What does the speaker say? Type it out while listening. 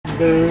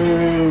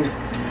Boo.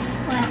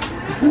 What?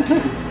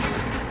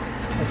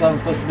 What's that one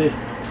supposed to be?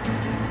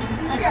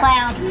 A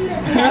cloud.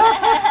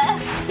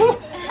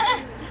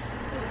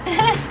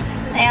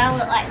 They all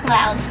look like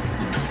clouds.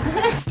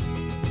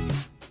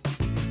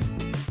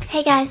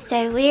 Hey guys,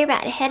 so we're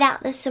about to head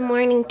out this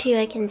morning to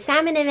a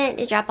consignment event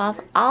to drop off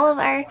all of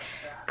our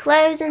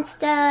clothes and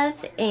stuff,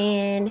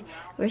 and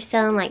we're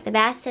selling like the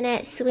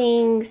bassinet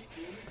swings.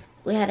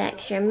 We had an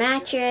extra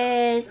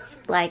mattress,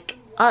 like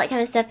all that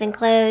kind of stuff, and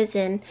clothes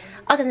and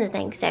all kinds of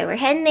things. So we're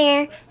heading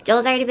there.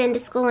 Joel's already been to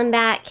school and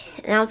back,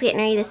 and I was getting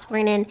ready this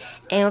morning,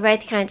 and we're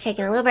both kind of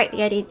taking a little break to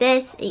go do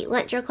this, eat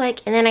lunch real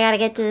quick, and then I gotta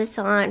get to the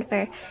salon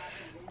for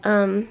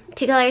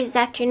 2 colors this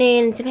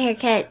afternoon and some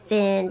haircuts,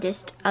 and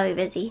just I'll be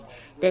busy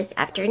this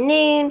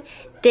afternoon.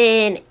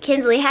 Then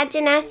Kinsley had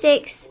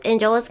gymnastics and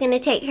Joel's gonna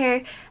take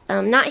her.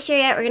 Not sure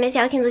yet. We're gonna see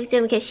how Kinsley's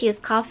doing because she was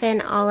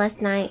coughing all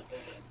last night,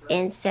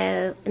 and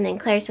then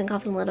Claire's been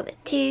coughing a little bit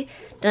too.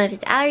 Don't know if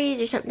it's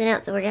allergies or something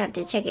else, so we're gonna have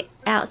to check it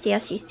out, see how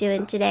she's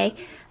doing today.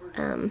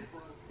 I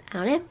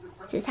don't know, it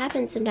just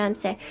happens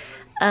sometimes. So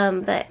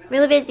but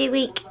really busy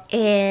week,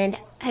 and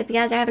hope you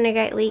guys are having a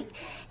great week,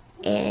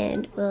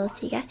 and we'll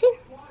see you guys soon.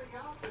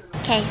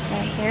 Okay, so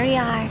here we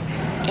are,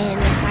 and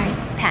the car's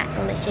packed.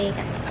 I'm gonna show you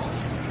guys.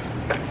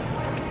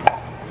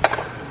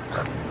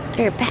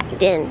 We're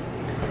packed in,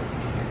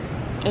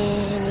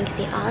 and you can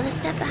see all the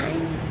stuff behind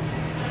me.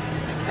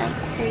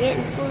 Like, they're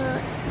getting full,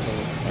 and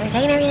so we're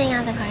taking everything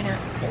out of the car now.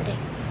 It's gonna take a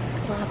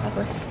while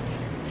probably.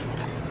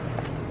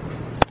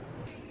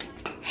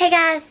 Hey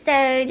guys,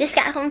 so just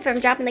got home from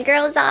dropping the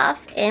girls off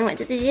and went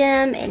to the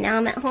gym, and now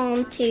I'm at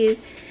home to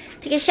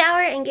take a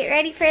shower and get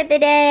ready for the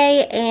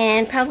day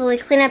and probably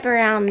clean up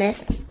around this.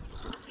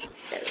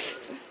 So.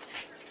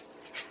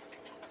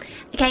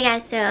 Okay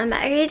guys, so I'm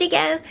about ready to go,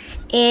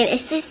 and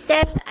it's just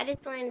so, I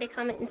just wanted to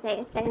comment and say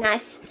it's so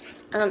nice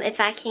if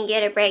I can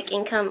get a break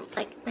and come,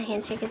 like my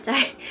hand's shaking,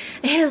 sorry.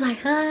 And I was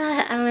like,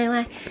 I don't know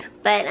why.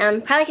 But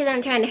probably because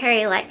I'm trying to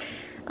hurry, like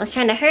I was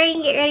trying to hurry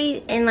and get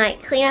ready and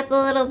like clean up a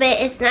little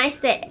bit. It's nice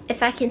that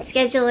if I can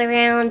schedule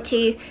around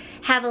to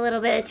have a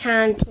little bit of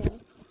time to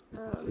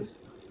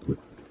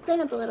clean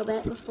up a little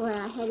bit before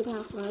I head to the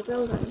house when my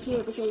girls aren't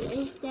here, because it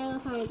is so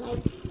hard.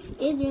 Like,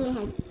 it is really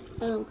hard.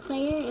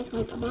 Claire is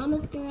like a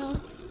mama's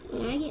girl.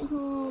 When I get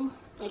home,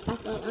 like I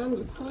feel like I'm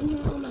just holding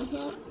her on my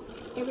hip.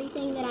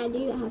 Everything that I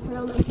do, I have her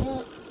on my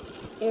hip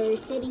or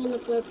sitting in the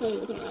floor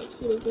playing with her. Like,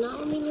 she does not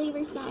want me to leave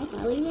her side. If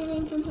I leave the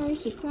room from her,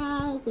 she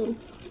cries and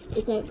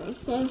it's over.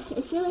 So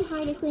it's really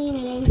hard to clean.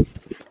 I know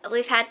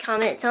we've had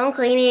comments on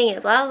cleaning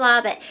and blah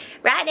blah, but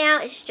right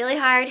now it's just really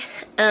hard.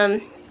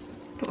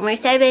 We're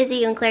so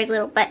busy when Claire's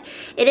little, but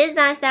it is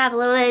nice to have a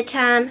little bit of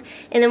time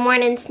in the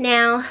mornings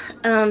now.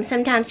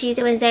 Sometimes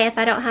Tuesday, Wednesday, if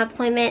I don't have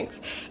appointments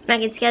and I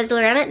can schedule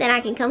around it, then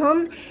I can come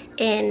home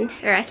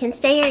or I can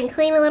stay here and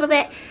clean a little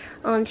bit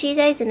on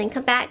Tuesdays and then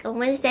come back on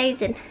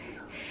Wednesdays. And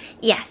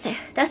yeah, so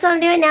that's what I'm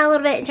doing now a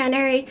little bit and trying to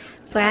hurry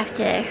before I have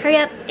to hurry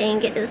up and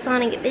get to the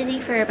salon and get busy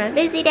for my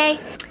busy day.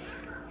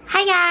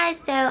 Hi guys,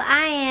 so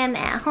I am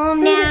at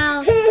home now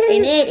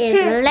and it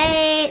is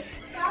late.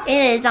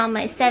 It is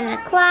almost 7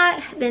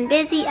 o'clock. I've been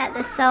busy at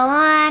the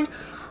salon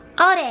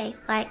all day,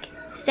 like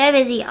so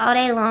busy all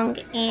day long,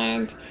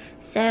 and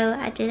so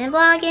I didn't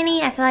vlog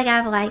any. I feel like I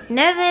have like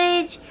no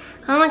footage.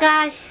 Oh my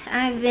gosh,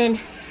 I've been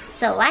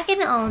so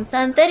lacking on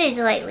some footage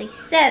lately.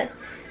 So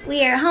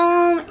we are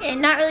home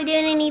and not really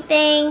doing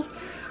anything,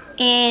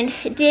 and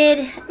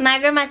my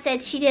grandma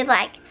said she did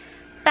like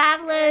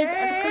 5 loads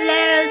of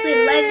clothes. We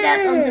loaded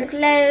up on some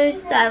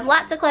clothes, so I have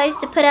lots of clothes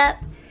to put up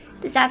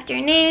this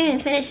afternoon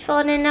and finish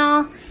folding and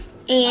all.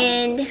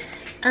 And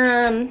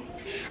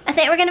I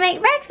think we're gonna make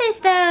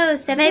breakfast though,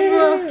 so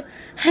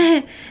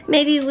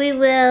maybe we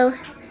will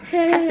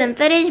have some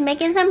footage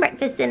making some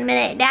breakfast in a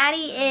minute.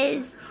 Daddy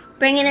is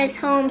bringing us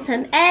home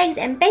some eggs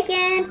and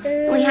bacon.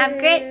 We have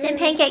grits and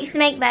pancakes to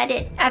make, but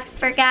I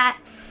forgot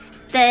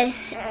that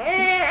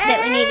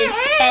we needed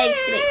eggs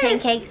to make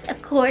pancakes,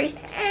 of course.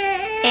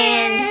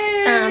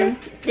 And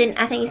then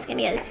I think he's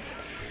gonna get us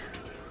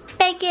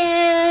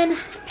bacon,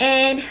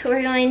 and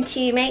we're going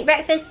to make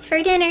breakfast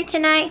for dinner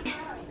tonight.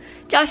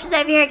 Josh was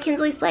over here,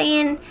 Kinsley's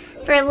playing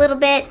for a little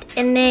bit,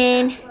 and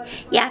then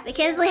yeah, but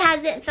Kinsley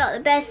hasn't felt the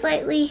best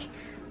lately.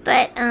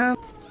 But how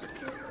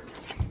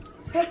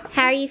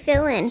are you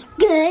feeling?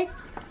 Good.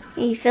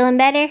 Are you feeling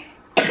better?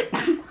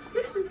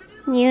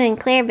 You and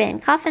Claire been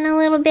coughing a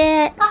little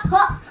bit. Help me!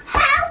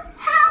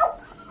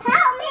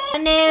 I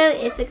don't know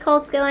if the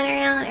cold's going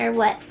around or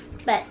what,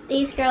 but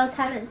these girls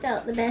haven't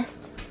felt the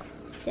best.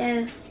 So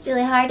it's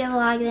really hard to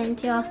vlog then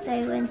too,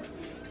 also when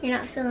you're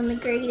not feeling the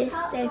greatest.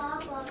 So,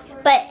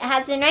 but it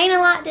has been raining a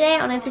lot today. I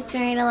don't know if it's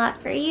been raining a lot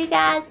for you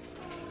guys,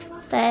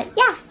 but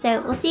yeah.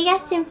 So we'll see you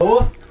guys soon.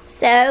 Oh.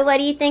 So what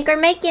do you think we're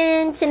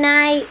making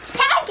tonight?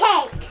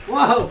 Pancake!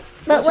 Whoa!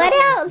 But what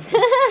else?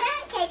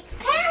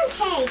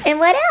 Pancake! And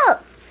what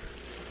else?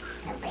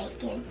 A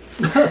bacon.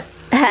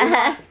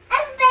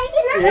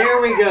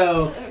 Here we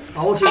go.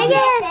 I want you to I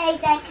say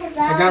that because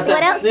I got that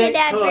what else did thick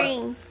Dad hook.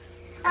 bring?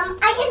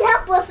 I can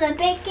help with the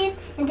bacon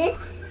and this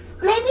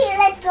maybe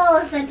let's go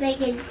with the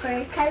bacon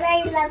first, because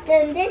I love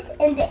doing this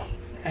and this.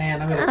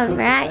 And I'm gonna All cook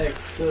right. some eggs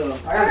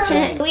too. I gotta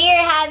change. We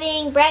are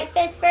having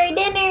breakfast for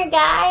dinner,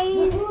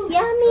 guys.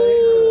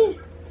 Yummy.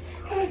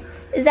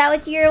 Is that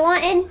what you were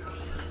wanting?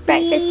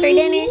 Breakfast for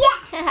dinner?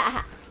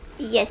 Yeah.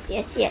 Yes,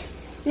 yes,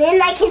 yes.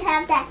 Then I can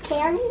have that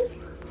candy.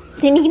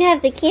 Then you can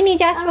have the candy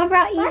Joshua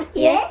brought you. What's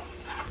Yes.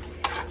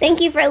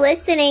 Thank you for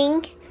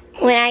listening.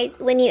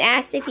 When you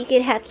asked if you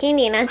could have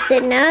candy, and I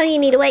said no, you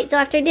need to wait till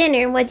after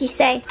dinner. What'd you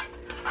say?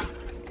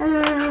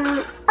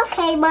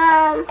 Okay,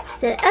 Mom. I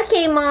said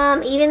okay,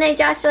 Mom. Even though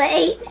Joshua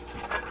ate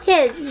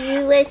his, you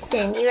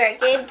listen. You are a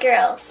good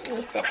girl. And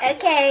you said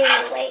okay,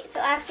 we'll wait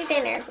till after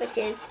dinner, which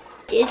is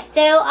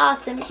so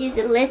awesome. She's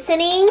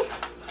listening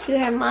to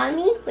her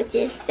mommy, which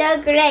is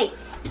so great.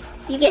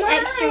 You get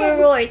extra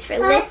rewards for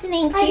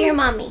listening to your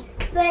mommy.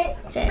 But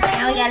So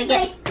now we gotta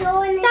get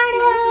started.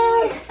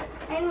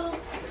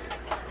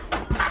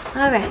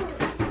 All right.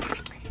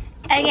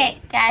 Okay,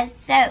 guys.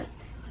 So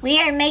we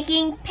are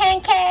making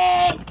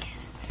pancakes,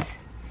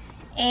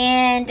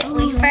 and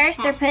we first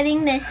are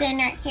putting this in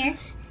right here.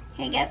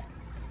 Here you go.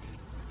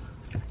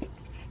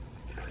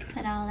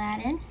 Put all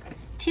that in.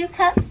 2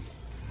 cups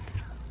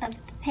of the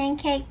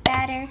pancake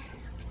batter,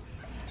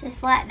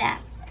 just like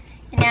that.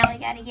 And now we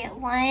gotta get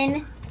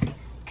 1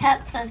 cup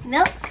of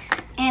milk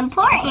And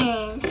pour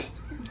in.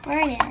 pour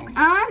it in.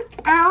 I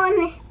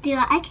want to do it.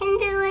 I can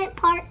do it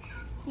part,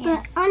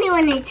 Yes. but only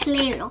when it's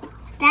little.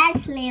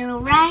 That's little,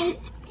 right?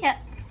 Yep.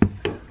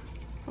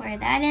 Pour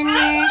that in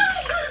there.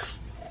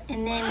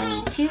 And then we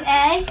need 2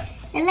 eggs.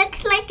 It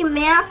looks like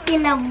milk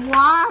in the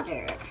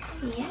water.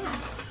 Yeah.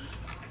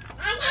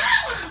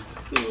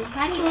 Let's see.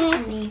 How do you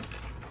open these?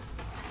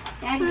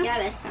 Daddy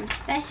got us some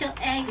special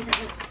eggs,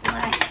 it looks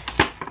like.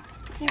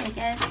 Here we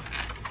go.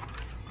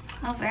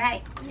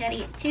 Alright. We gotta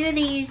get 2 of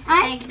these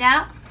eggs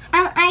out.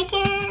 I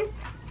can.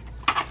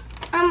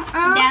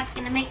 Dad's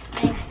gonna make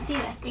some eggs too,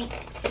 I think.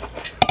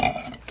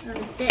 I'm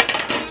gonna sit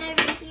that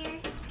over here.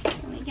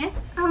 There we go.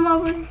 I'm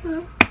over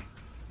here.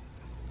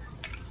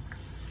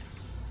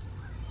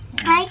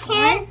 I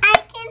can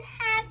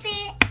have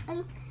it.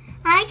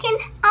 I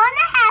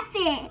wanna have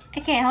it.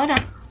 Okay, hold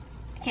on.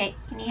 Okay,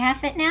 can you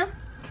have it now?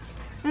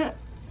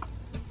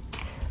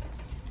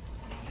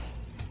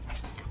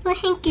 I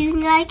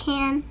think I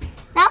can.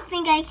 I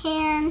think I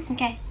can.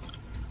 Okay.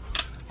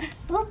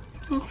 Oop.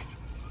 Oops.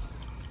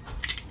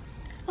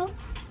 Oop.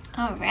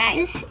 All right.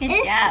 It's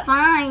Good job.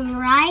 fine,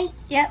 right?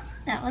 Yep,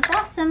 that was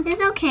awesome.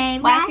 It's okay,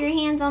 Wipe right? your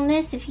hands on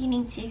this if you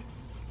need to.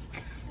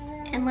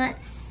 And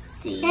let's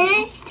see.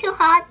 And it's too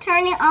hot.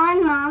 Turn it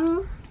on,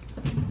 Mommy.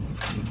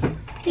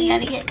 You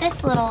gotta get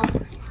this little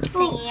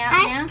thingy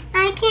out now.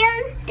 I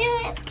can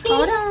do it, please.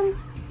 Hold on.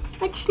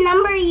 Which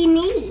number you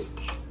need?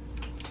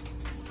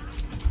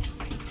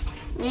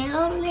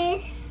 Little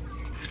list.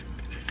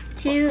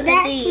 2 of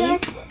That's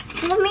these.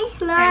 Let me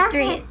smell.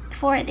 Or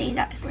 4 of these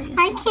actually. This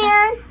I is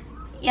can.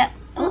 Yep.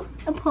 Oh,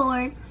 I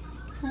poured.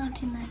 a little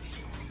too much.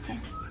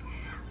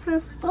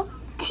 Okay.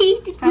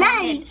 Teeth is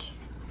probably nice.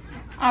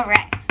 All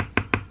right.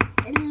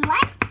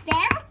 Like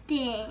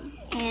fountain.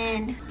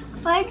 And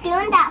What are you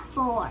doing that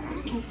for?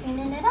 I'm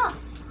cleaning it off.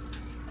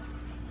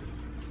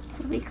 So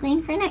it'll be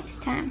clean for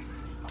next time.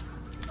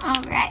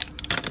 All right.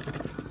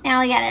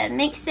 Now we gotta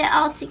mix it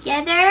all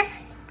together.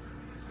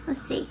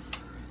 Let's see.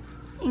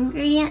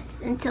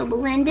 Ingredients until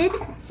blended.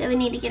 So we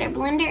need to get our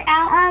blender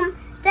out.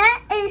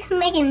 That is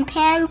making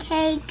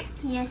pancake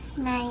Yes,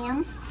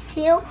 ma'am.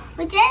 too.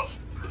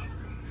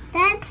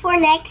 That's for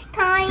next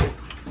time.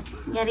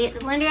 You gotta get the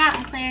blender out,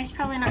 and Claire's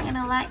probably not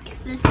gonna like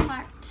this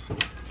part.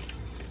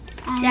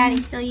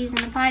 Daddy's still using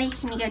the potty.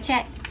 Can you go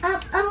check?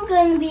 I'm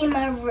gonna be in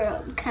my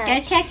room. Go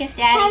check if And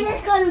Daddy.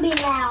 it's gonna be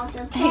loud,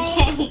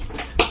 okay? Okay.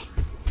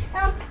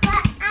 But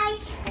I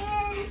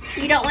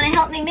can. You don't want to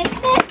help me mix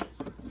it?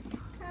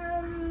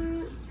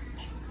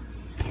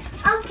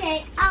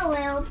 Okay, I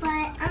will, but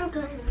I'm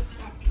going to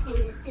check.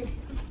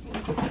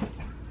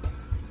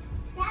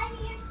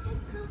 Daddy,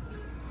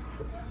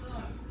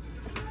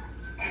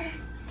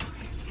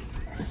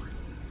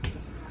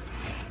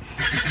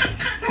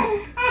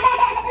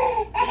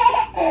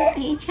 Are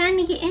you trying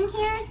to get in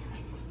here?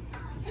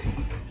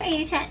 Or are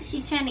you trying?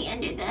 She's trying to get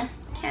under the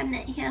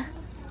cabinet here.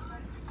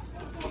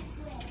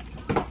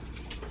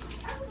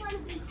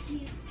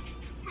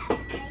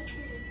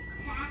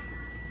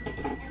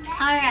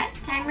 Alright,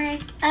 timer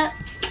is up.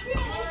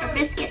 Our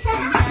biscuits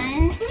are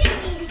done.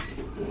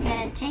 I'm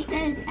gonna take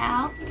those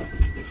out.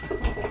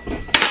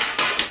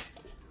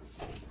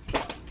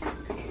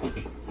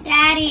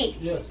 Daddy,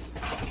 Yes.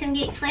 come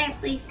get Claire,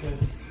 please. Okay.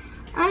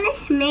 On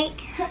a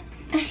snake.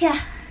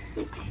 Yeah.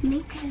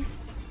 Snake.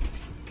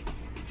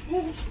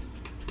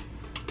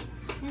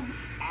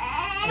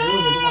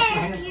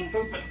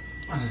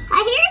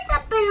 I hear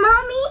something,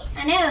 Mommy.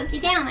 I know,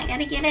 get down. I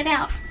gotta get it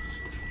out.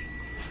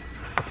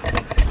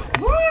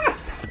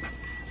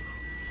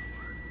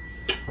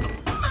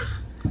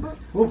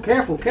 Oh,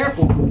 careful,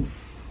 careful.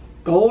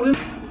 Golden.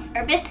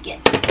 Our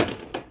biscuits.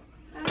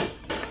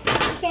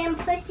 Can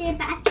push it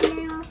back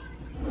now.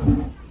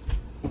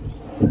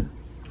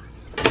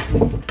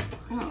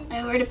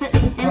 where to put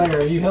these down. Claire,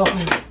 are you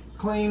helping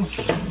clean?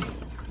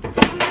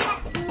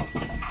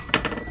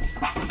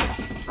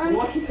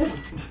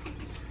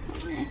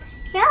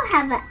 Y'all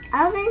have an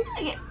oven?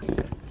 Okay.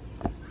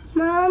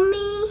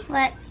 Mommy?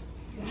 What?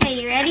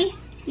 Hey, you ready?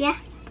 Yeah.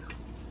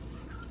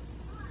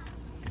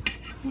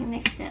 Let me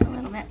mix it a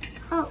little bit.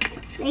 Oh,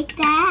 like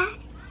that?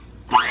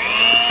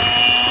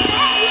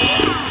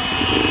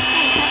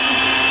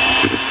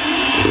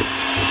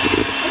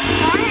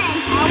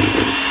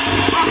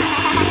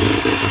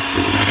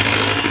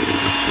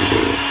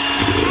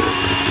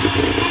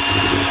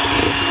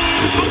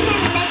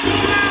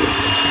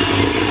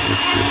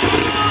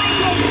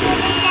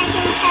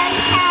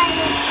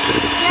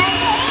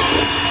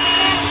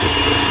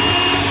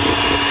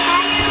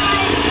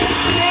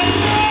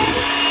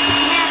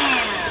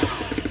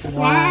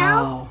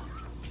 Wow.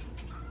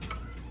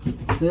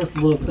 This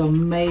looks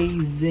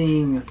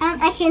amazing.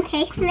 I can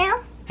taste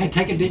now. Hey,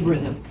 take a deep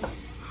breath in.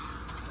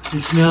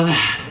 You smell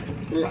that?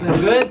 Smell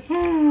good?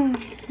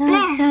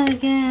 That's so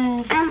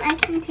good. I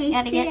can taste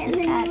Gotta get it the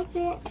a little sides.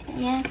 bit.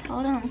 Yes,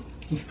 hold on.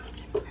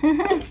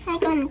 I'm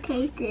gonna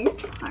taste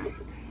this part.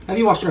 Have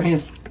you washed your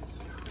hands?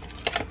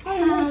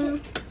 You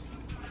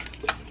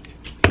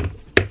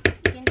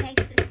can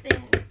taste the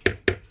spoon.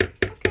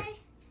 Okay.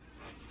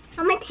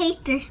 I'm gonna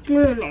taste the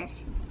spooner.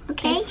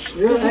 Okay?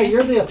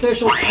 You're the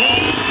official.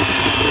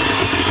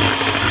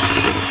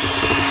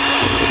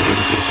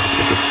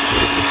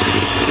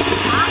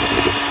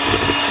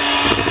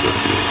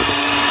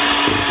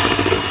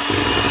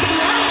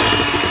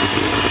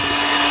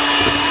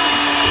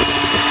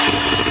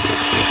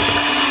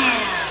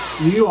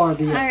 You are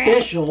the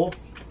official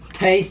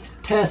taste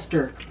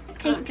tester.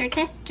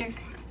 Tester.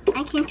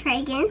 I can try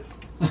again.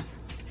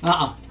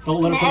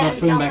 Don't let her put that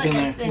spoon don't back put in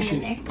that there. spoon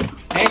in there.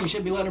 And you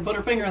should be letting her put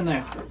her finger in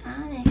there.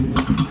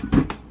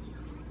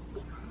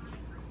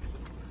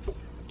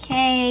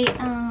 Okay, I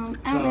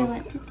don't know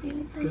what to do.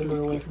 Get her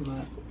away from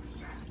that.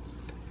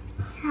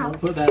 How?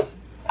 Don't put that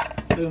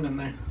spoon in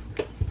there.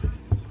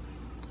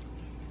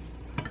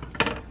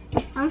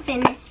 I'm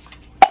finished.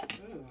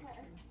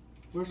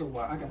 Where's the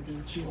white? I gotta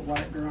get you a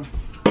white girl.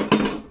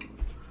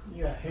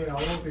 You got hair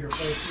all over your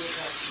face.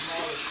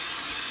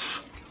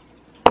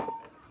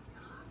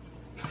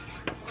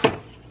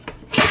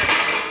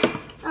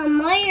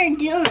 What you're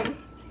doing?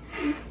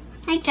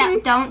 I can.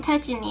 Don't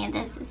touch any of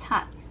this. It's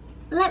hot.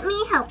 Let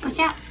me help. Watch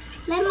out.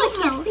 Let me I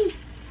can't help. see.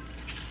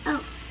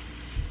 Oh.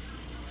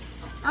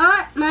 I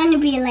want mine to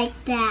be like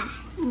that.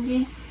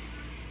 Okay.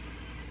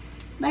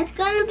 But it's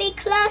gonna be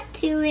close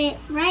to it,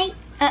 right?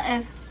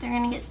 Uh-oh. They're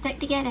gonna get stuck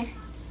together.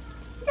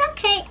 It's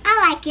okay.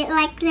 I like it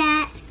like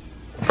that.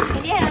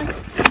 Good job.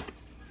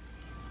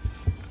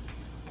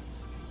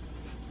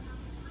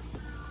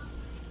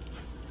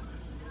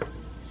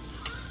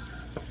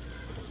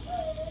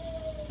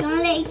 Don't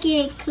let it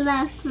get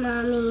close,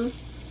 Mommy.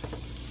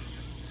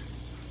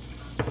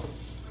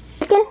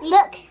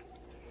 Look.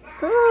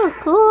 Ooh,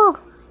 cool.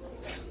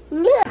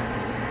 Look.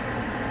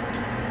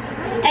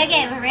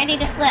 Okay, we're ready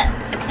to flip.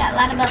 It's got a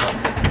lot of bubbles.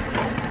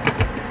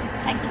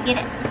 If I can get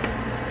it.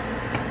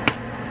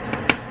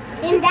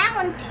 And that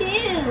one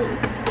too.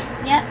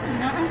 Yep, and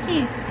that one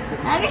too.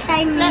 The other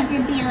side needs to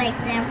be like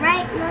that,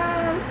 right,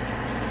 Mom?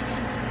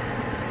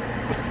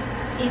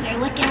 These are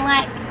looking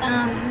like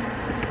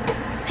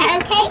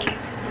Pancakes.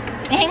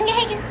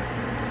 pancakes.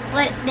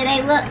 What do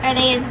they look? Are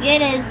they as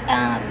good as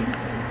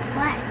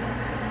What?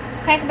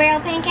 Cracker Barrel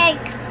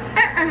pancakes?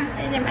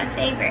 Those are my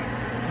favorite.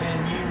 Can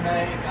you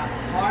make a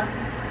heart?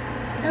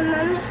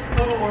 Mommy.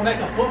 Or make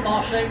a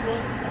football shaped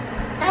one?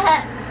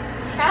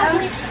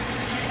 Probably.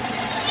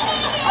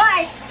 Or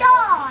a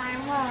star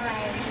one.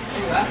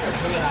 Ooh, that's a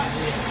good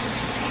idea.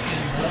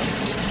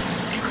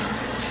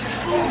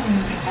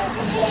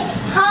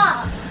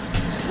 Ha!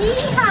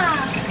 Yeehaw!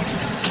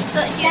 So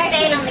what she was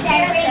saying on the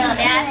carousel,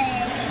 Dad.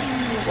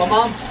 Well,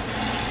 Mom?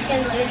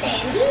 Kinsley was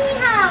saying,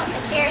 yeehaw, on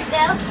the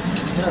carousel.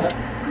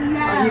 No.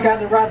 Oh, you got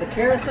to ride the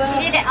carousel?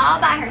 She did it all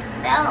by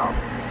herself.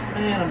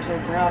 Man, I'm so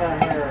proud of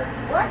her.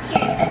 What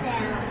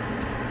carousel?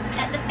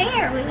 At the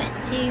fair we went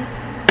to.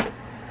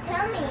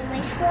 Tell me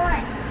which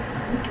one.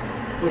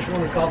 Which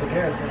one is called the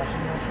carousel? She's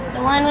not sure.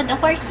 The one with the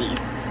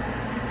horsies.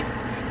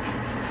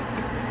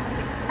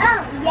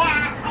 Oh,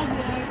 yeah, I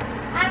did.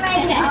 I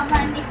ride it all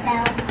by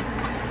myself.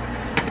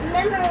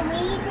 Remember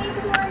we did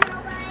the one all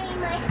by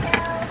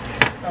myself?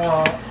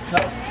 No.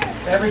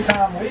 Every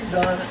time we've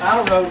done it,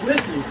 I rode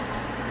with you.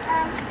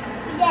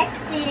 You just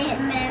didn't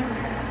remember.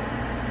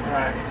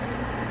 Alright.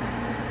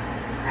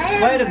 I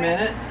Wait a remember.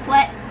 minute.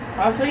 What?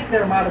 I think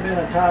there might have been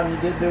a time you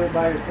did do it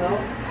by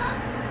yourself.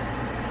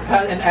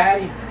 And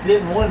Addie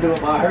didn't want to do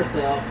it by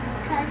herself.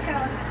 Because her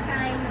was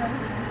crying when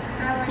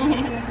I wanted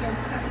to do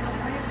purple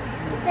horse.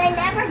 Because I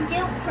never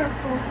do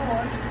purple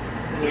horse.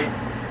 Yeah.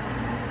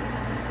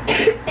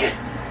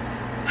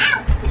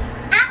 Ouch!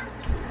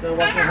 Ouch! So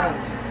watch your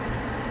hands.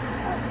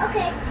 Oh,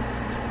 okay.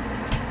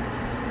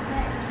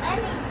 Let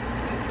me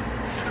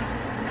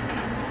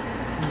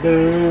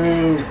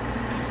Boo.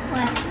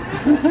 What?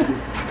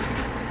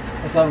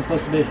 That's how I'm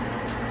supposed to be. A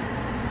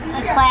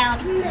cloud.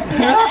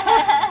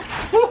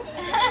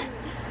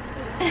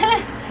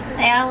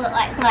 I look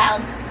like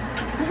clouds.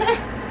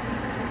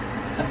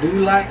 I do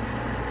like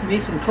me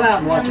some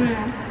cloud watching.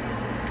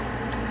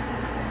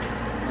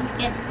 That's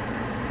good.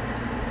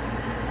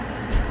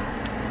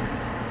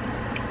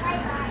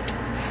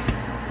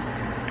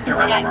 So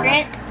I got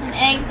grits and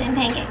eggs and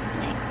pancakes to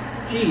make.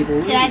 Jeez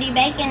Louise. Should I do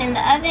bacon in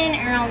the oven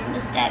or on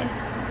the stove?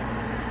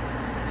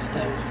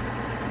 Stove,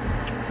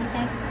 You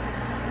say?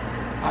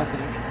 I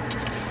think.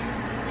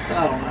 But I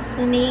don't know.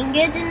 We'll be eating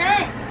good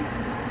tonight.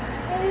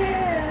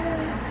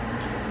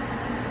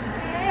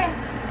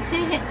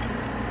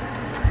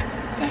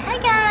 Say hi,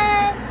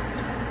 guys.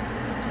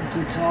 I'm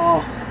too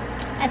tall.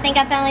 I think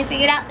I finally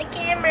figured out the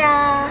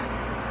camera.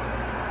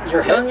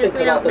 Your head's been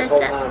cut out this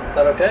whole time. Is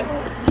that okay?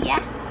 Yeah.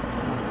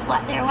 That's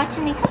what they're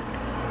watching me cook.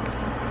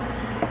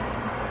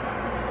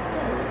 So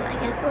I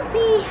guess we'll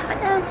see how it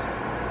goes.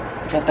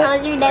 How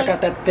was your day? I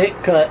got that thick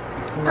cut.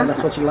 And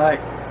that's what you like.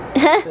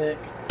 Thick.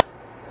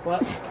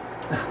 What?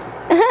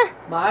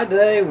 My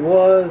day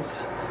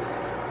was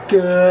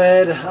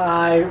good.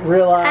 I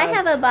realized. I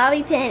have a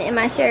bobby pin in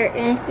my shirt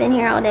and it's been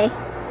here all day.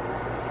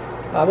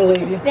 I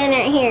believe you. It's been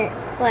right here.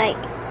 Like,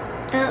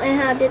 I don't know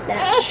how I did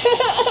that.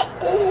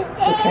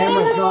 The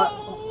camera's not.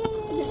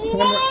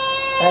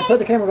 Put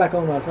the camera back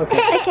on. It's okay.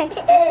 Okay.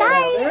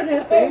 Bye. There it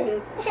is. There it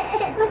is.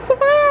 What's the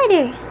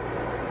matters?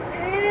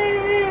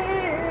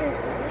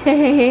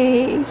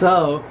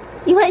 So.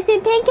 You want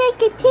some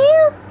pancake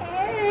too?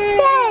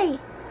 Say.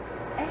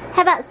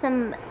 How about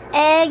some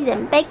eggs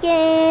and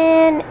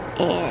bacon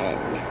and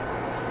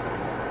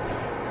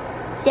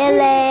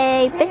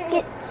jelly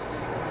biscuits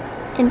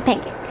and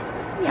pancakes?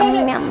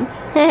 Yum yum.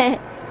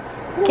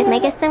 Could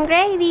make us some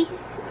gravy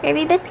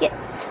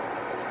biscuits.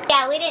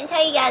 Yeah, we didn't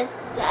tell you guys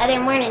the other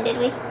morning, did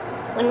we?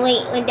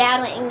 When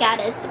Dad went and got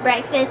us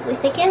breakfast, we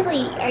said,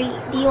 Kinsley,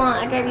 do you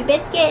want a gravy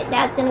biscuit?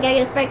 Dad's gonna go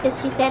get us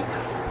breakfast. She said,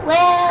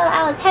 well,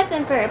 I was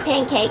hoping for a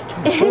pancake.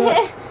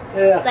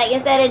 Yeah. It's like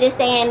instead of just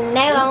saying,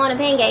 no, I want a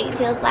pancake,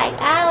 she was like,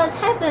 I was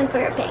hoping for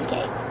a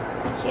pancake.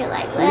 She was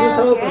like,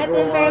 well, if you're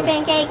hoping for a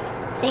pancake,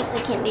 I think we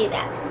can do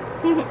that.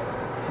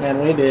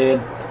 And we did.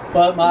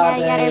 But my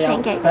day,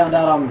 I found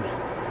out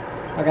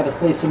I got to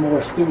see some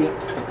more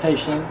students,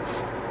 patients.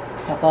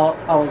 I thought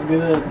I was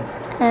good.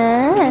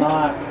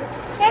 Not.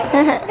 I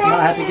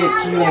have to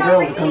get you and the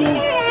girls to come in.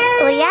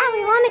 Well, yeah,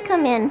 we want to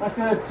come in. That's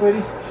good,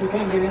 sweetie. She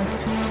can't get in.